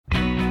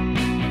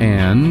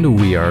And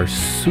we are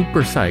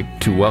super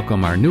psyched to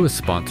welcome our newest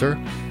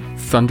sponsor,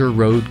 Thunder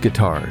Road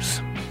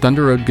Guitars.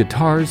 Thunder Road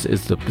Guitars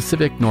is the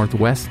Pacific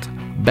Northwest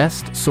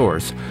best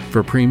source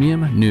for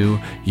premium, new,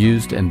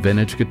 used, and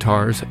vintage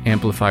guitars,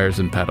 amplifiers,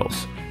 and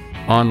pedals.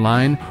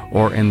 Online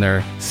or in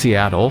their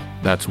Seattle,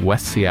 that's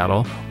West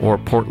Seattle, or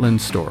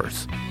Portland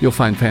stores. You'll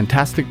find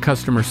fantastic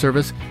customer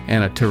service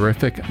and a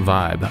terrific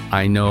vibe.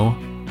 I know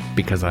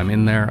because I'm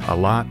in there a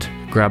lot.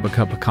 Grab a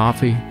cup of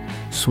coffee,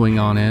 swing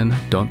on in,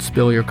 don't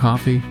spill your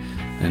coffee,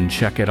 and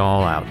check it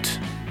all out.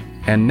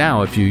 And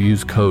now if you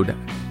use code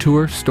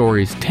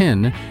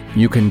TourStories10,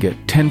 you can get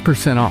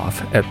 10%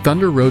 off at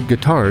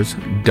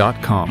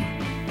thunderroadguitars.com.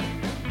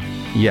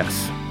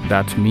 Yes,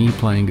 that's me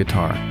playing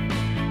guitar.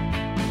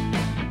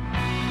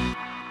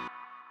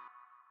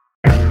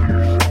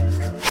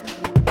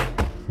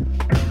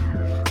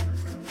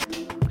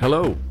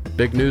 Hello,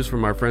 big news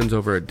from our friends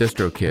over at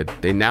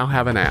DistroKid. They now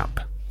have an app.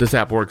 This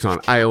app works on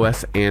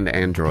iOS and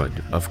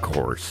Android, of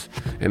course,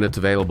 and it's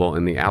available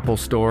in the Apple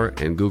Store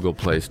and Google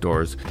Play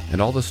stores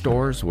and all the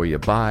stores where you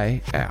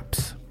buy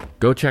apps.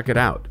 Go check it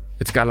out.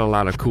 It's got a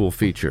lot of cool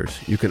features.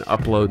 You can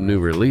upload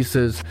new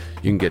releases.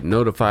 You can get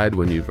notified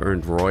when you've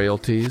earned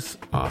royalties.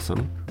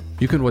 Awesome.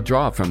 You can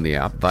withdraw from the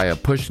app via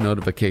push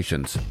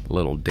notifications. A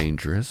little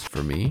dangerous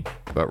for me,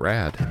 but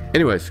rad.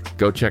 Anyways,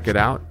 go check it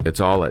out. It's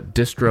all at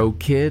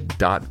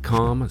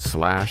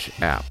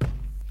distrokid.com/app.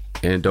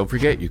 And don't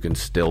forget, you can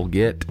still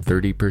get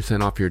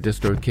 30% off your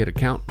DistroKid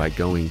account by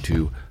going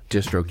to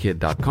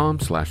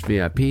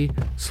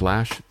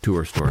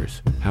distrokid.com/VIP/tour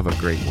stories. Have a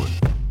great one.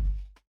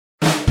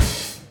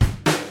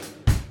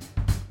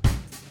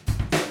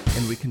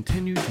 And we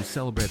continue to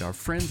celebrate our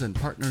friends and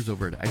partners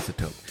over at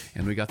iZotope,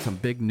 and we got some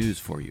big news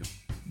for you.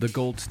 The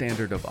gold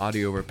standard of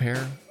audio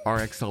repair,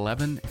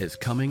 RX11, is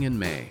coming in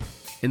May.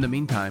 In the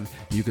meantime,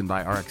 you can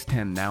buy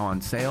RX10 now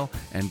on sale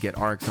and get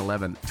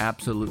RX11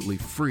 absolutely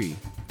free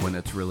when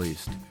it's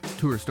released.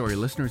 Tour Story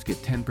listeners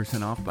get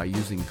 10% off by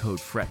using code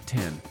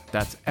FRET10.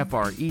 That's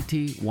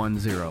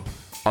FRET10.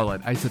 All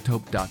at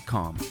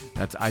iZotope.com.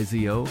 That's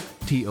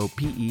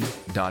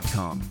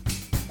IZOTOPE.com.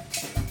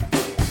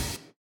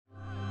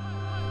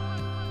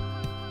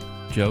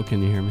 Joe,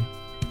 can you hear me?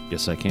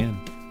 Yes, I can.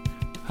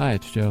 Hi,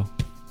 it's Joe.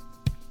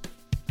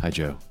 Hi,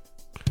 Joe.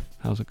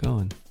 How's it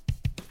going?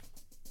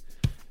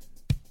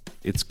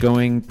 It's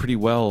going pretty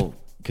well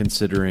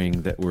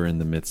considering that we're in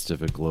the midst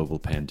of a global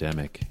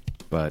pandemic.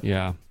 But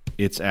yeah,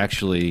 it's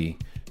actually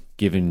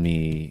given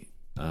me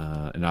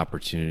an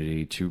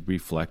opportunity to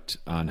reflect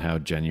on how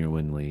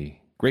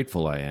genuinely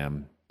grateful I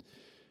am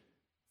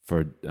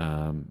for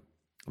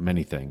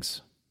many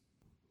things.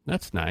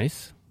 That's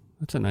nice.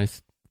 That's a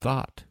nice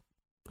thought.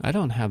 I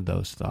don't have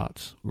those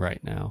thoughts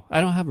right now.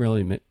 I don't have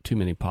really too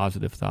many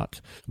positive thoughts,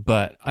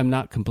 but I'm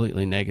not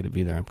completely negative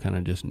either. I'm kind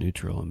of just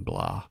neutral and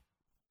blah.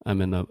 I'm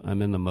in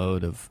the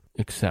mode of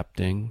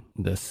accepting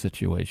this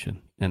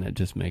situation, and it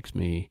just makes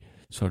me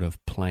sort of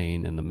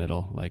plain in the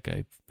middle, like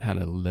I had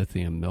a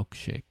lithium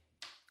milkshake.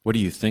 What do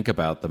you think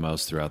about the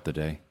most throughout the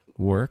day?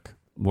 Work,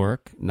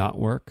 not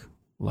work,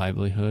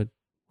 livelihood.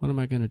 What am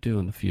I going to do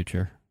in the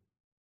future?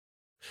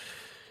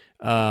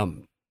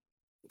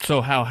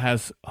 So how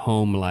has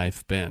home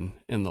life been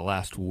in the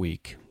last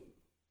week?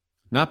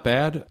 Not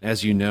bad.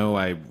 As you know,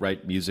 I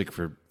write music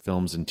for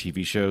films and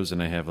TV shows,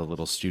 and I have a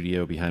little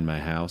studio behind my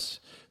house.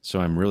 So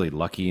I'm really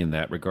lucky in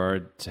that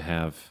regard to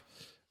have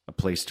a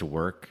place to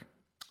work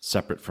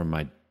separate from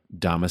my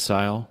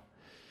domicile.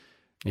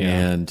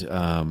 Yeah. And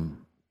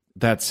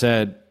that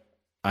said,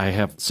 I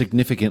have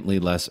significantly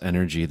less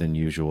energy than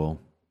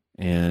usual,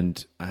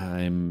 and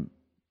I'm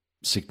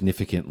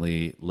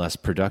significantly less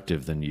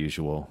productive than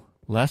usual.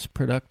 Less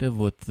productive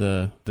with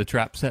the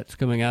trap sets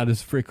coming out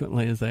as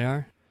frequently as they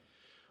are?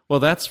 Well,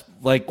 that's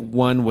like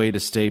one way to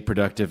stay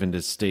productive and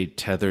to stay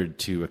tethered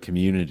to a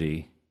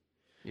community.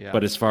 Yeah.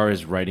 But as far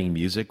as writing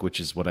music,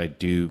 which is what I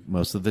do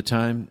most of the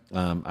time,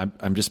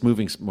 I'm just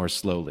moving more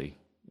slowly.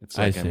 It's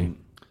like I'm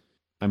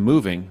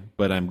moving,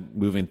 but I'm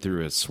moving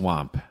through a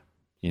swamp,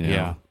 you know?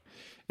 Yeah.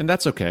 And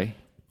that's okay.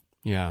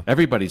 Yeah.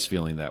 Everybody's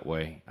feeling that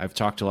way. I've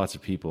talked to lots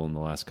of people in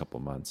the last couple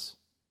of months.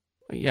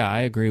 Yeah,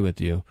 I agree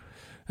with you.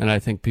 And I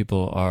think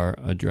people are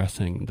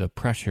addressing the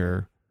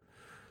pressure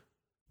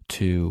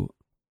to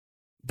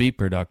be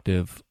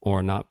productive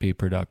or not be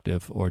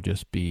productive or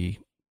just be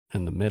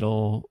in the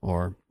middle,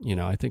 or, you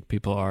know, I think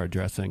people are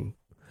addressing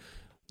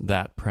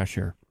that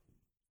pressure.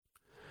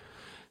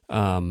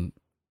 How's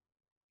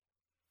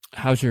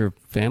your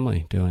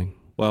family doing?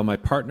 Well, my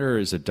partner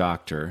is a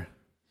doctor,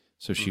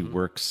 so she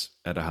works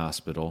at a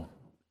hospital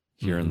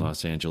here in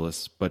Los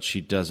Angeles, but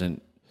she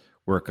doesn't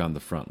work on the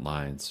front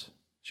lines.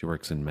 She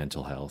works in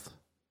mental health.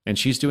 And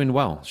she's doing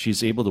well.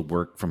 She's able to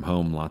work from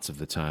home lots of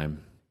the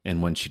time.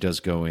 And when she does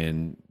go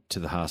in to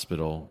the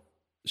hospital,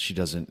 she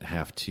doesn't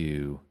have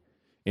to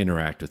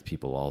interact with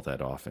people all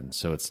that often.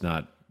 So it's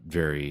not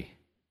very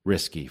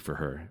risky for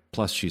her.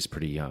 Plus, she's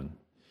pretty young.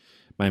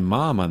 My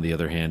mom, on the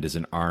other hand, is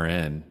an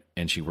RN,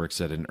 and she works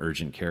at an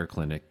urgent care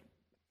clinic,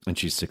 and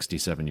she's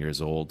 67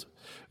 years old.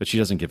 But she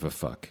doesn't give a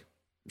fuck.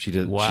 She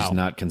does. Wow. She's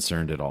not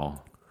concerned at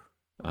all.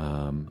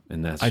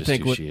 And that's I just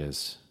think who what- she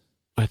is.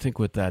 I think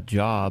with that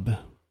job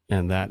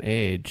and that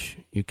age,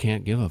 you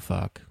can't give a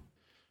fuck,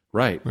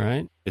 Right.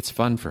 right? It's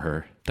fun for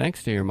her.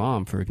 Thanks to your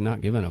mom for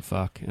not giving a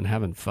fuck and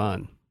having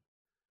fun.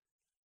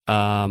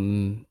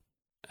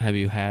 Have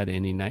you had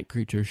any Night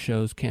Creatures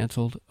shows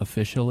canceled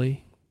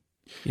officially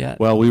yet?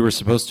 Well, we were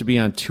supposed to be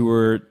on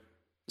tour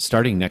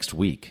starting next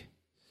week,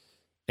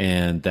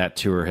 and that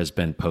tour has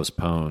been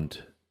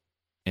postponed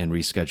and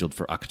rescheduled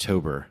for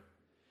October.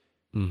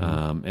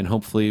 And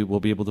hopefully we'll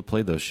be able to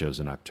play those shows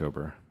in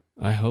October.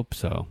 I hope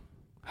so.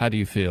 How do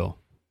you feel?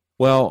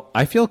 Well,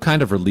 I feel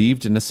kind of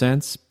relieved in a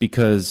sense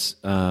because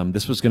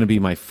this was going to be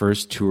my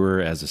first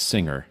tour as a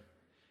singer,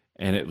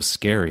 and it was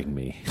scaring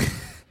me.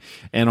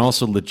 And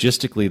also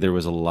logistically, there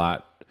was a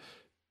lot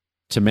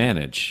to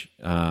manage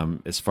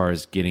as far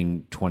as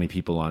getting 20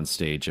 people on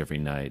stage every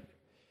night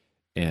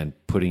and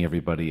putting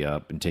everybody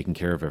up and taking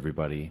care of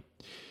everybody.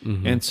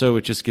 And so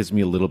it just gives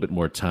me a little bit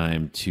more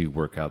time to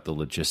work out the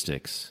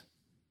logistics.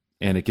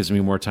 And it gives me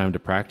more time to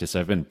practice.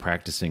 I've been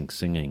practicing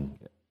singing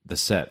the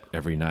set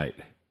every night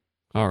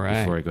All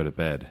right. before I go to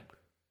bed.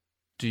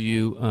 Do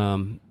you,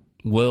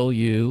 will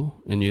you,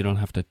 and you don't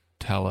have to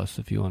tell us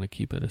if you want to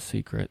keep it a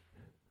secret,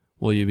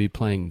 will you be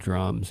playing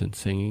drums and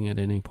singing at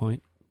any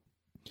point?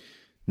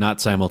 Not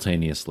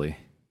simultaneously.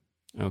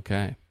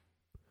 Okay.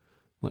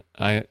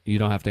 You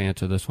don't have to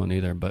answer this one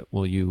either, but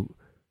will you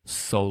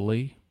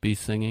solely be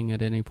singing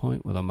at any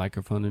point with a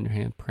microphone in your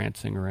hand,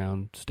 prancing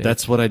around stage?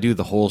 That's what I do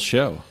the whole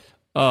show.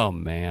 Oh,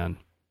 man.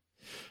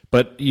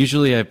 But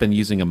usually I've been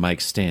using a mic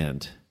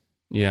stand.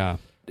 Yeah.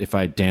 If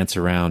I dance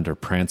around or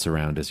prance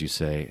around, as you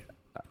say,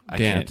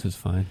 Dance is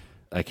fine.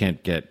 I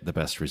can't get the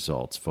best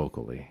results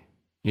vocally.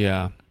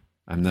 Yeah.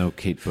 I'm no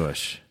Kate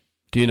Bush.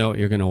 Do you know what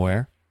you're going to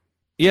wear?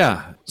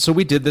 Yeah. So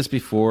we did this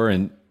before,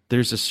 and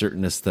there's a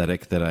certain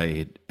aesthetic that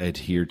I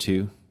adhere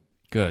to.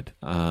 Good.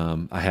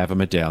 I have a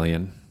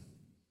medallion.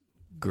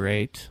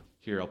 Great.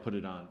 Here, I'll put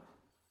it on.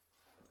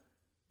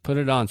 Put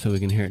it on so we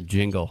can hear it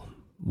jingle.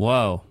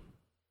 Whoa.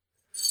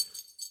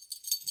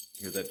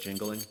 Hear that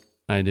jingling?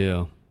 I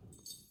do.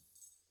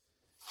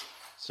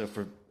 So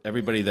for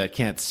everybody that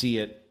can't see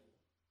it,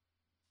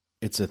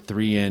 it's a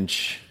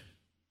 3-inch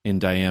in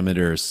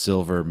diameter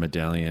silver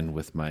medallion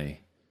with my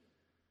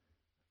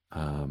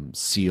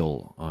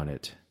seal on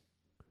it.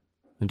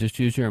 And just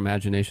use your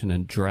imagination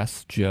and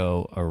dress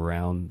Joe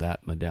around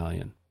that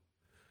medallion.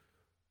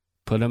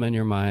 Put them in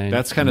your mind.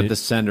 That's kind of the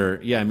center.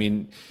 Yeah, I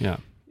mean, Yeah.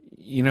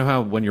 you know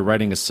how when you're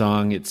writing a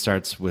song, it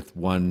starts with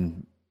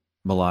one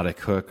melodic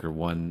hook or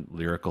one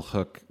lyrical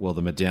hook? Well,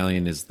 the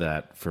medallion is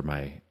that for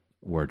my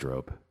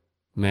wardrobe.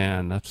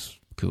 Man, that's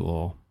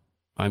cool.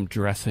 I'm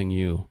dressing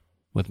you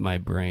with my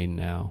brain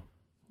now.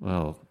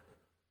 Well,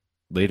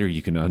 later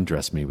you can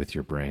undress me with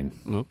your brain.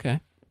 Okay.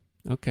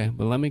 Okay.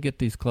 Well, let me get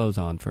these clothes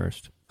on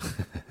first.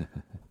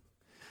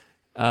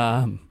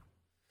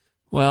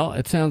 Well,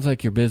 it sounds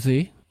like you're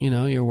busy. You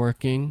know, you're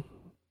working.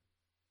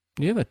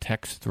 Do you have a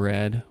text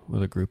thread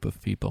with a group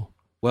of people?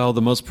 Well,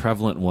 the most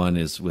prevalent one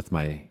is with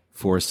my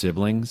 4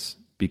 siblings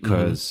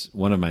because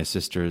one of my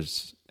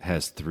sisters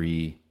has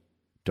 3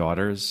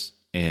 daughters,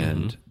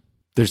 and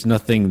there's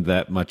nothing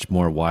that much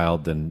more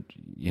wild than,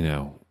 you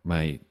know,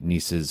 my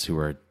nieces who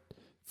are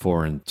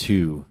 4 and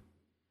 2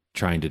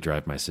 trying to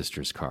drive my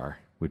sister's car,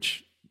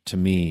 which to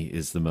me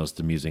is the most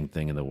amusing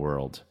thing in the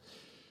world.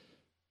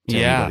 To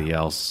anybody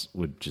else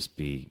would just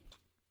be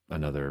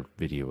another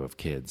video of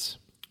kids.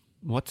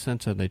 What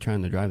sense are they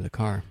trying to drive the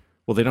car?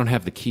 Well, they don't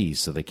have the keys,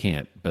 so they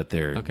can't, but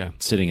they're Okay.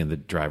 sitting in the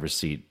driver's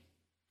seat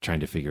trying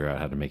to figure out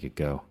how to make it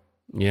go.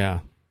 Yeah,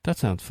 that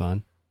sounds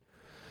fun.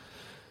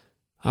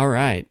 All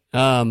right.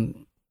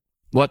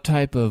 What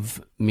type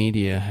of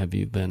media have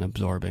you been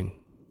absorbing?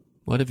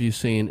 What have you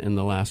seen in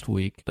the last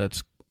week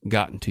that's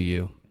gotten to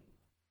you?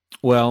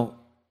 Well,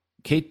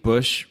 Kate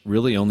Bush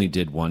really only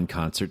did one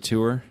concert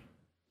tour.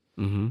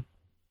 Mm-hmm.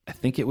 I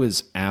think it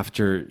was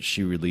after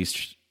she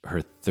released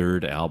her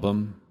 3rd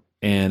album,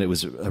 and it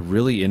was a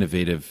really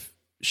innovative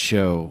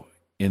show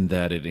in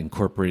that it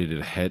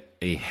incorporated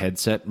a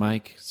headset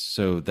mic,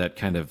 so that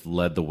kind of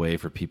led the way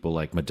for people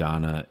like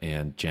Madonna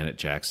and Janet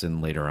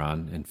Jackson later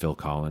on, and Phil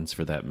Collins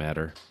for that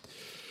matter.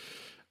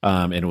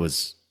 And it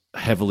was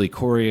heavily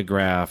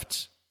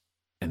choreographed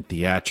and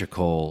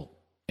theatrical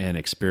and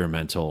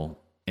experimental.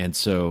 And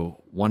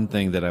so one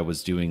thing that I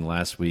was doing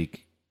last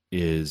week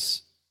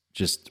is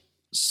just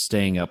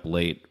staying up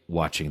late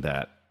watching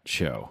that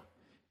show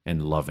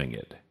and loving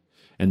it,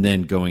 and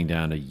then going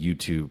down a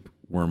YouTube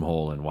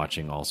wormhole and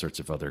watching all sorts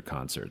of other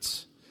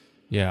concerts.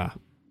 Yeah.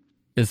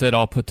 Is it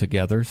all put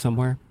together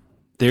somewhere?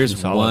 There's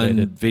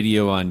Consolidated? one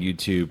video on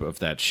YouTube of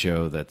that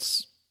show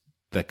that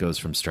goes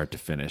from start to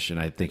finish, and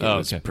I think it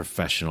was okay.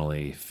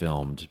 professionally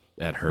filmed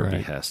at her Right.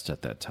 behest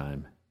at that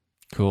time.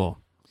 Cool.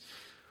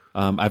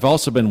 I've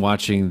also been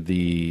watching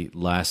The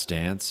Last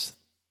Dance,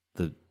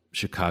 the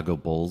Chicago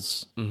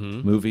Bulls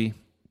movie,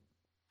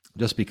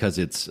 just because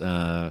it's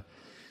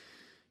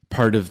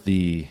part of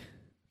the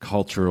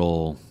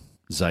cultural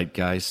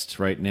zeitgeist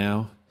right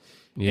now.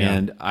 Yeah.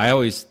 And I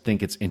always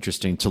think it's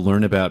interesting to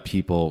learn about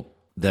people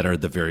that are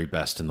the very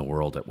best in the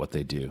world at what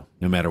they do,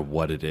 no matter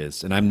what it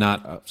is. And I'm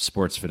not a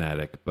sports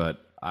fanatic,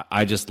 but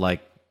I just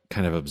like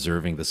kind of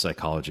observing the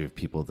psychology of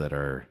people that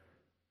are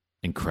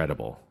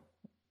incredible.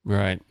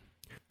 Right.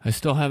 I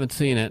still haven't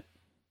seen it.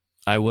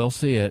 I will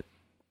see it.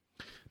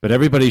 But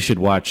everybody should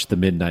watch The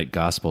Midnight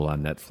Gospel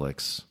on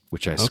Netflix,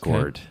 which I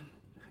scored.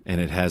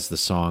 And it has the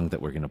song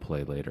that we're going to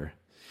play later.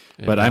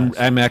 But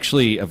I'm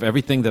actually, of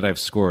everything that I've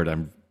scored,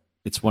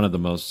 it's one of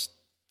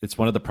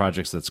the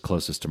projects that's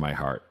closest to my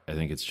heart. I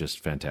think it's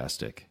just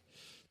fantastic.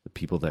 The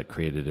people that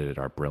created it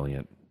are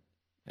brilliant,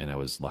 and I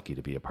was lucky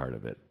to be a part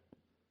of it.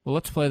 Well,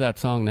 let's play that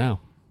song now.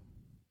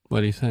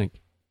 What do you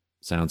think?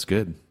 Sounds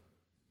good.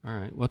 All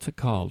right. What's it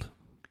called?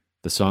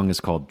 The song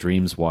is called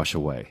Dreams Wash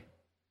Away.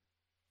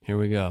 Here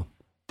we go.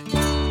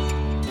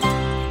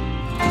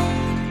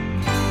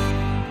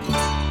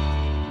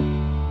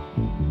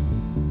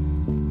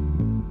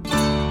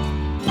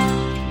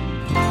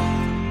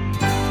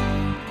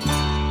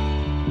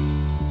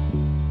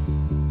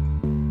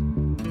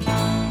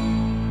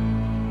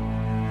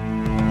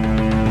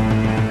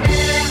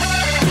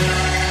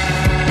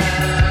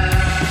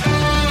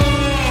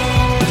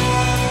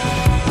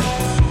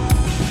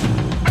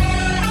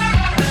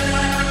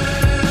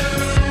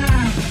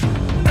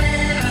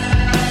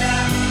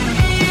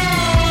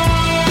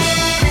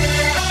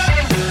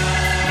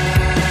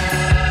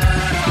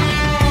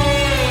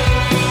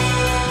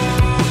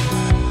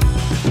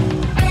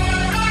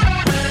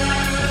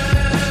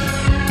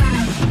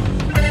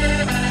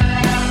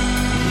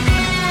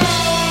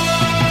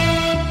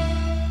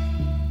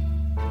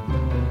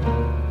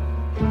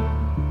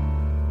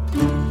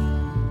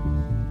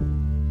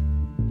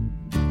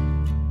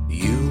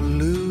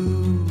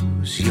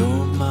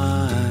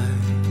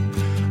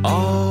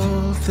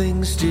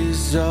 Things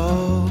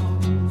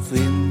dissolve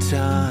in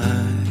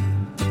time.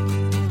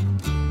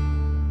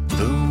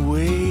 The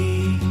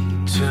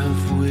weight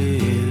of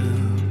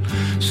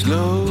will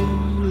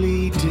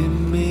slowly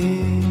diminishes,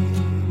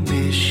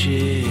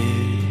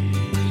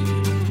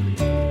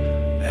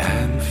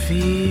 and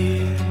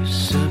fear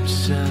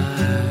subsides.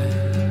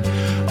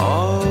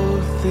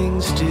 All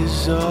things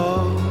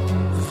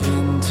dissolve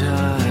in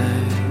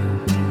time.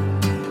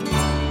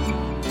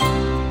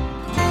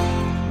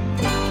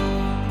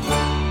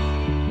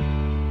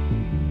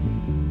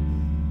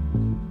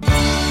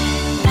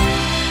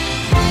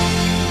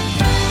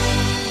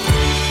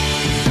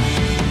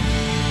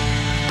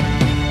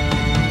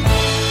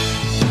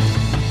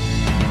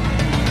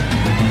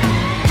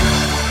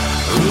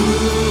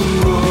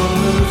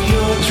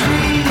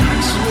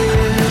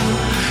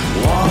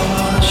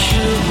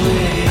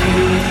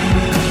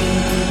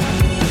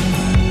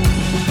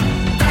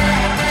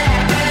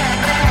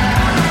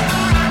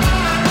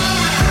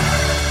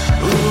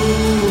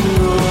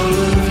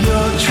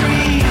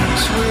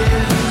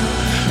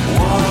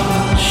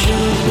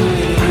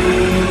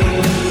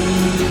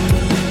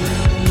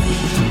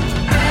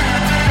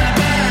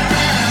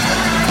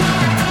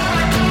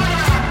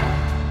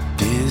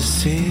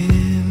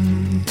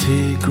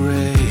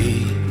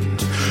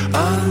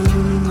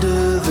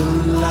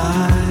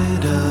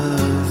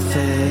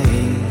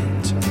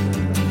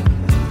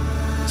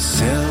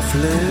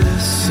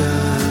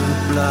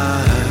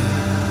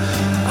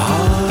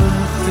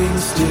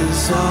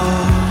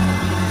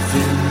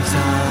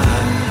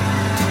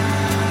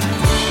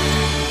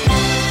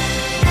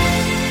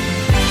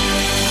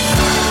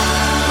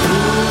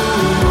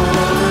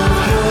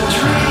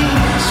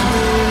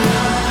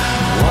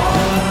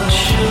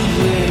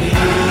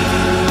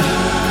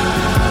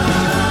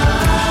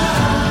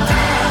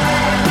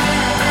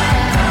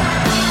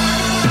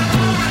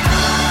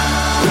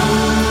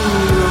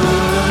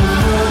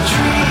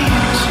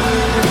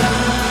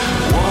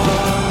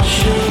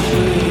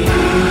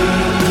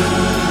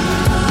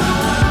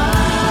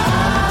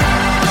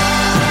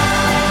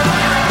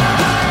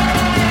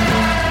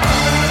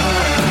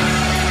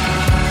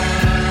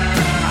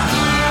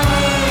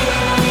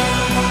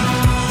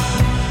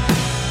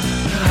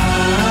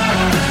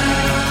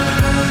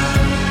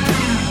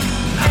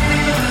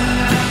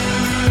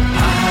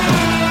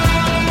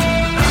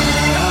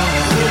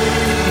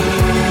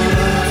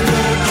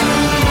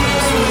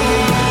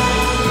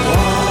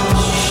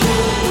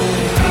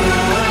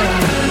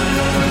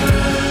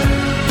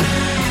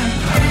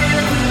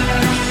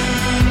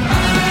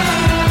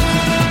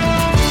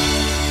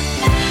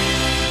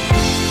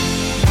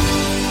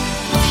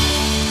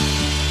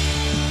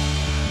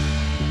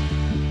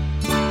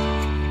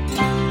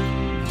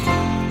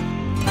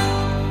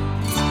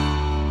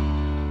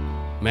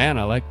 Man,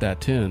 I like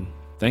that tune.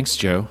 Thanks,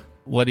 Joe.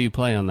 What do you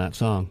play on that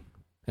song?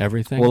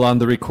 Everything? Well, on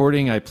the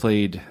recording, I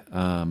played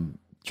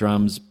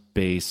drums,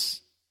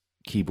 bass,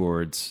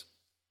 keyboards,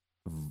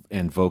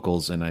 and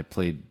vocals, and I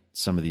played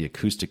some of the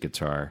acoustic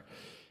guitar.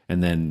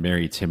 And then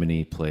Mary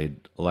Timoney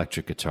played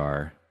electric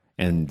guitar,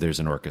 and there's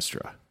an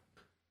orchestra.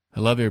 I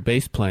love your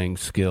bass playing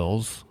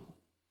skills.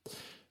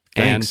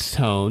 Thanks. And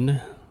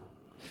tone.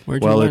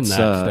 Where'd you learn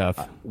that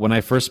stuff? When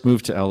I first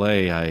moved to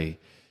LA, I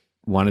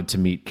wanted to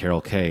meet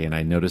Carol Kay, and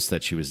I noticed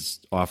that she was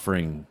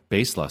offering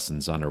bass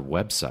lessons on her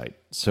website.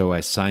 So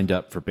I signed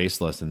up for bass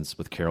lessons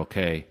with Carol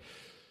Kay,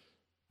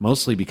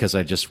 mostly because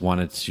I just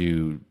wanted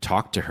to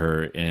talk to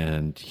her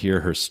and hear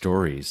her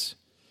stories.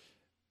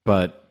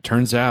 But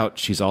turns out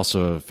she's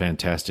also a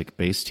fantastic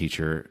bass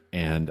teacher,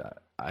 and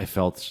I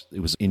felt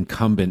it was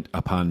incumbent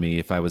upon me,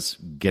 if I was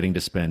getting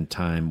to spend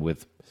time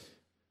with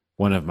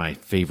one of my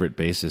favorite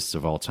bassists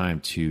of all time,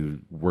 to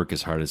work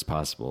as hard as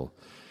possible.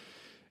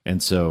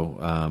 And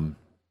so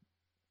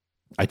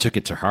I took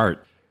it to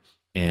heart,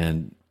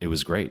 and it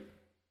was great.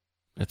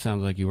 It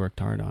sounds like you worked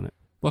hard on it.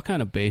 What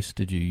kind of bass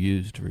did you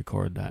use to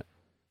record that?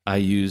 I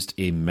used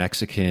a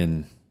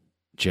Mexican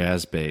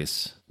jazz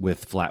bass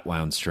with flat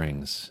wound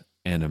strings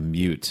and a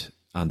mute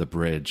on the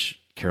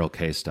bridge, Carol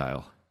Kay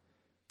style.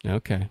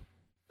 Okay.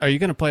 Are you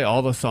going to play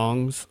all the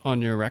songs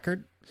on your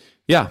record?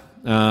 Yeah.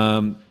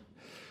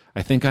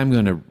 I think I'm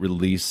going to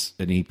release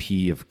an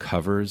EP of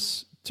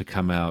covers to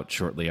come out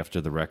shortly after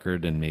the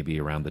record and maybe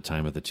around the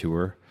time of the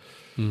tour.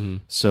 Mm-hmm.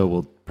 So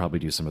we'll probably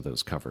do some of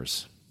those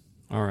covers.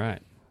 All right.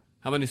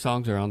 How many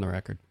songs are on the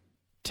record?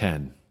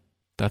 10.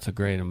 That's a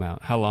great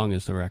amount. How long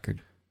is the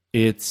record?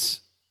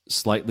 It's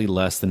slightly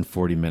less than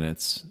 40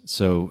 minutes,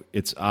 so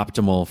it's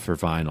optimal for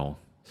vinyl.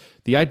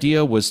 The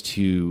idea was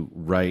to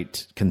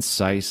write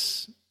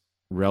concise,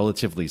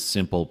 relatively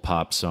simple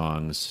pop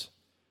songs,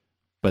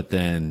 but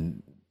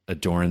then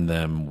adorn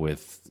them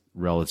with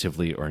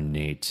relatively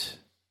ornate,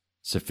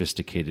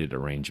 sophisticated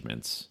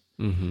arrangements.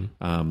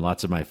 Mm-hmm.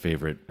 Lots of my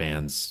favorite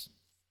bands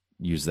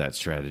use that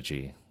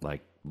strategy,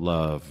 like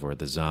Love or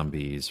the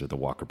Zombies or the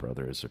Walker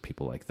Brothers or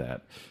people like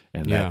that.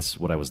 And that's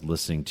what I was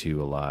listening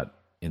to a lot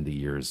in the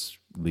years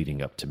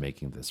leading up to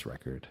making this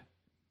record.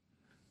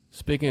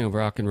 Speaking of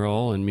rock and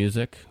roll and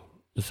music,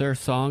 is there a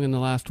song in the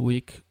last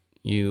week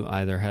you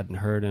either hadn't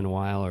heard in a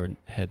while or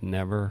had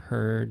never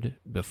heard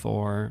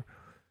before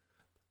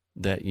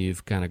that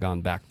you've kind of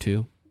gone back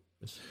to?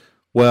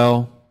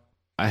 Well,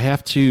 I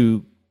have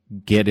to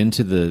get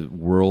into the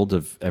world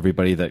of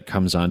everybody that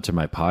comes onto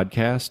my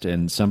podcast,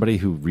 and somebody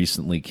who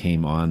recently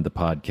came on the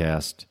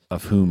podcast,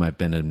 of whom I've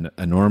been an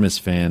enormous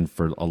fan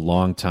for a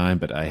long time,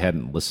 but I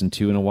hadn't listened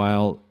to in a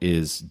while,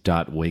 is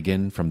Dot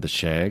Wiggin from the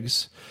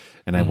Shags.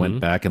 And I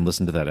went back and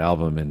listened to that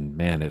album, and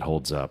man, it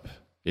holds up.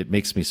 It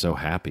makes me so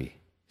happy.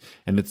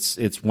 And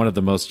it's one of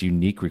the most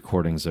unique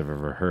recordings I've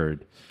ever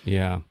heard.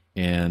 Yeah.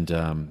 And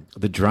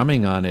the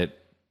drumming on it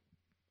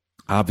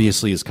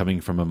obviously is coming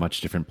from a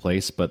much different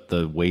place, but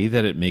the way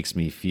that it makes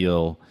me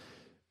feel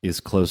is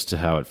close to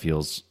how it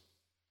feels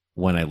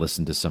when I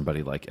listen to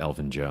somebody like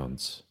Elvin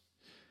Jones.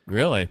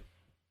 Really?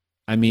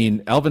 I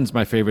mean, Elvin's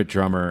my favorite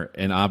drummer,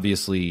 and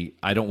obviously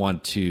I don't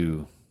want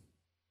to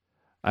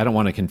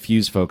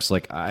confuse folks.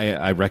 Like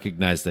I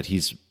recognize that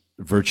he's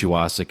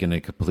virtuosic in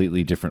a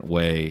completely different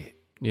way,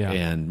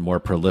 and more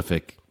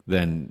prolific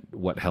than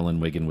what Helen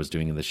Wiggin was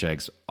doing in the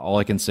Shags. All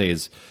I can say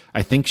is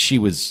I think she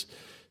was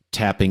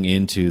tapping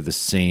into the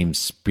same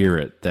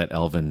spirit that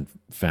Elvin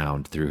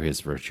found through his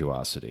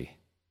virtuosity.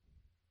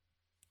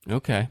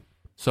 Okay.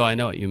 So I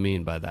know what you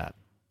mean by that.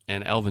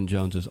 And Elvin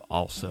Jones is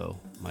also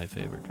my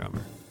favorite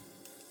drummer.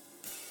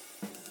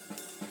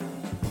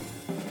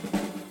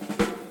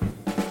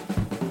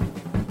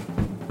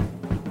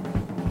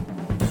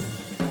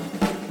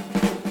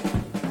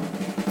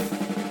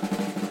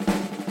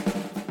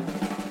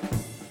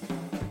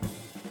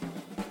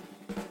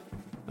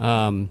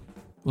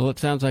 Well, it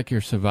sounds like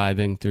you're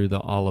surviving through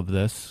all of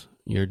this.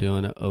 You're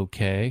doing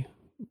okay,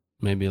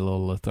 maybe a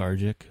little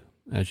lethargic,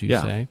 as you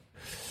say.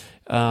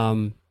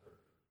 You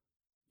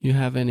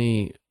have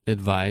any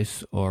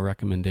advice or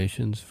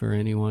recommendations for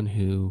anyone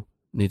who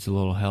needs a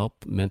little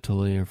help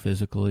mentally or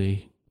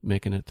physically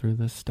making it through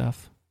this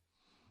stuff?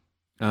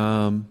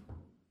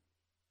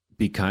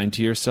 Be kind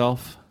to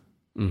yourself.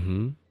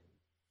 Mm-hmm.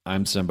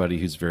 I'm somebody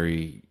who's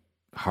very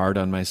hard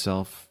on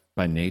myself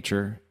by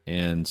nature,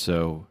 and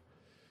so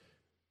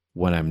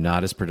when I'm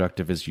not as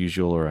productive as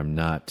usual, or I'm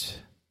not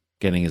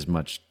getting as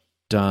much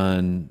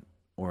done,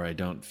 or I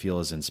don't feel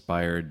as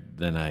inspired,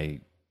 then I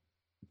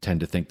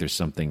tend to think there's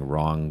something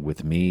wrong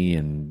with me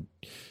and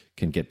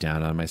can get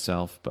down on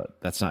myself,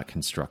 but that's not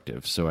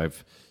constructive. So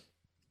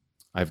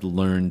I've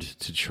learned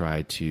to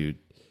try to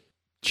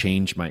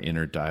change my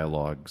inner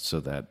dialogue so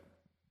that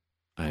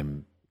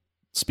I'm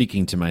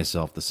speaking to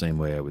myself the same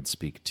way I would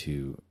speak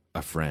to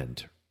a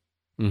friend.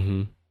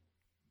 Mm-hmm.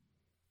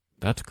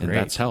 That's great. And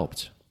that's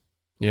helped.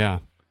 Yeah.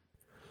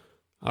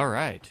 All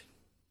right.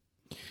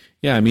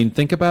 Yeah, I mean,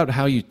 think about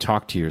how you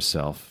talk to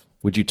yourself.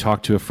 Would you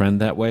talk to a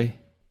friend that way?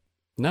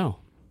 No,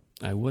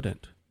 I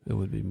wouldn't. It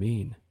would be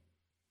mean.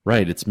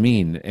 Right, it's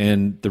mean.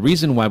 And the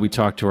reason why we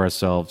talk to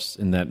ourselves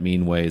in that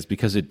mean way is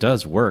because it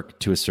does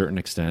work to a certain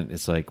extent.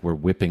 It's like we're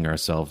whipping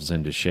ourselves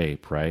into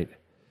shape, right?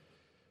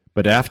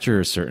 But after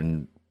a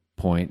certain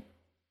point,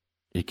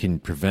 it can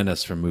prevent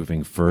us from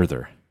moving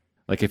further.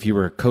 Like if you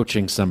were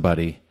coaching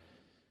somebody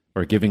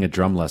or giving a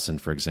drum lesson,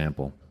 for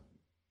example,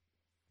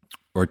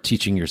 or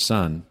teaching your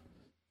son,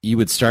 you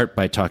would start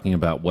by talking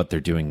about what they're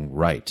doing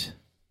right.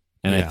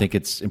 And I think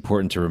it's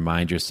important to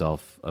remind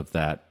yourself of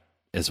that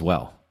as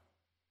well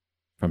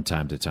from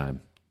time to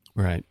time.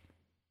 Right.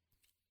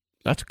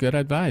 That's good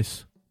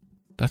advice.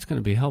 That's going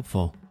to be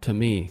helpful to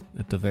me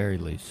at the very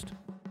least.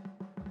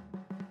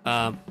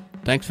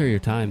 Thanks for your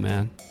time,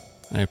 man.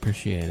 I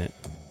appreciate it.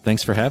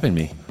 Thanks for having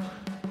me.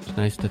 It's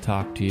nice to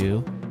talk to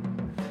you.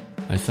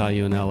 I saw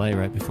you in LA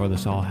right before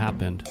this all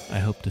happened. I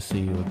hope to see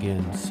you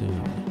again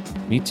soon.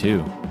 Me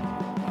too.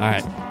 All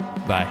right.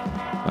 Bye.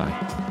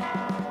 Bye.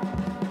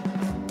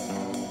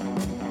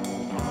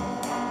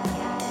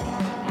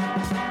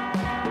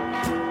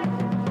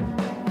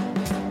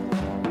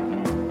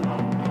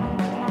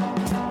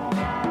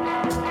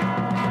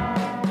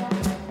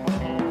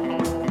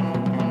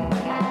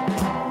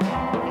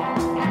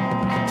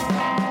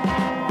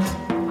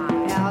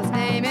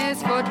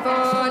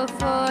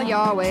 He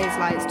always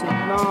likes to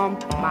roam.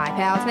 My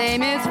pal's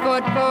name is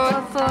Foot.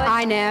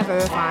 I never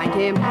find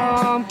him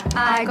home.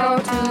 I go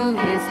to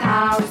his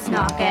house,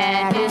 knock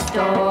at his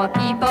door.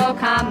 People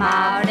come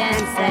out and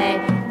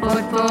say,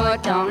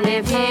 Foot, don't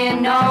live here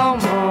no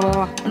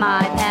more.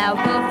 My pal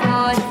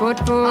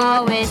Foot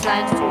always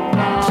likes to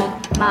roam.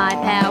 My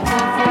pal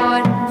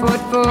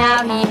Foot,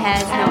 now he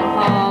has no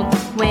home.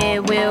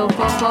 Where will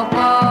Foot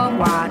go?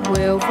 What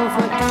will Foot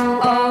do?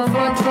 Oh,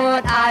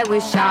 Foot, I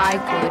wish I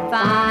could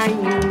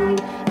find you.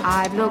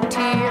 I've looked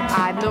here,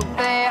 I've looked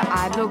there,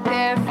 I've looked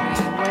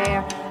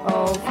everywhere.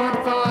 Oh,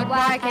 Foot,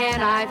 why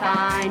can't I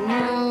find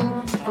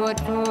you? Foot,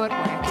 where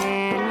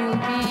can you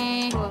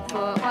be? Foot,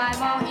 why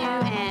won't you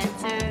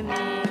answer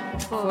me?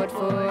 Foot,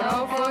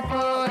 oh, Foot,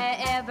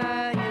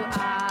 wherever you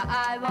are,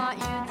 I want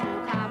you to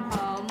come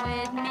home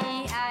with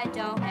me. I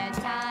don't have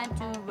time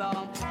to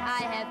roam.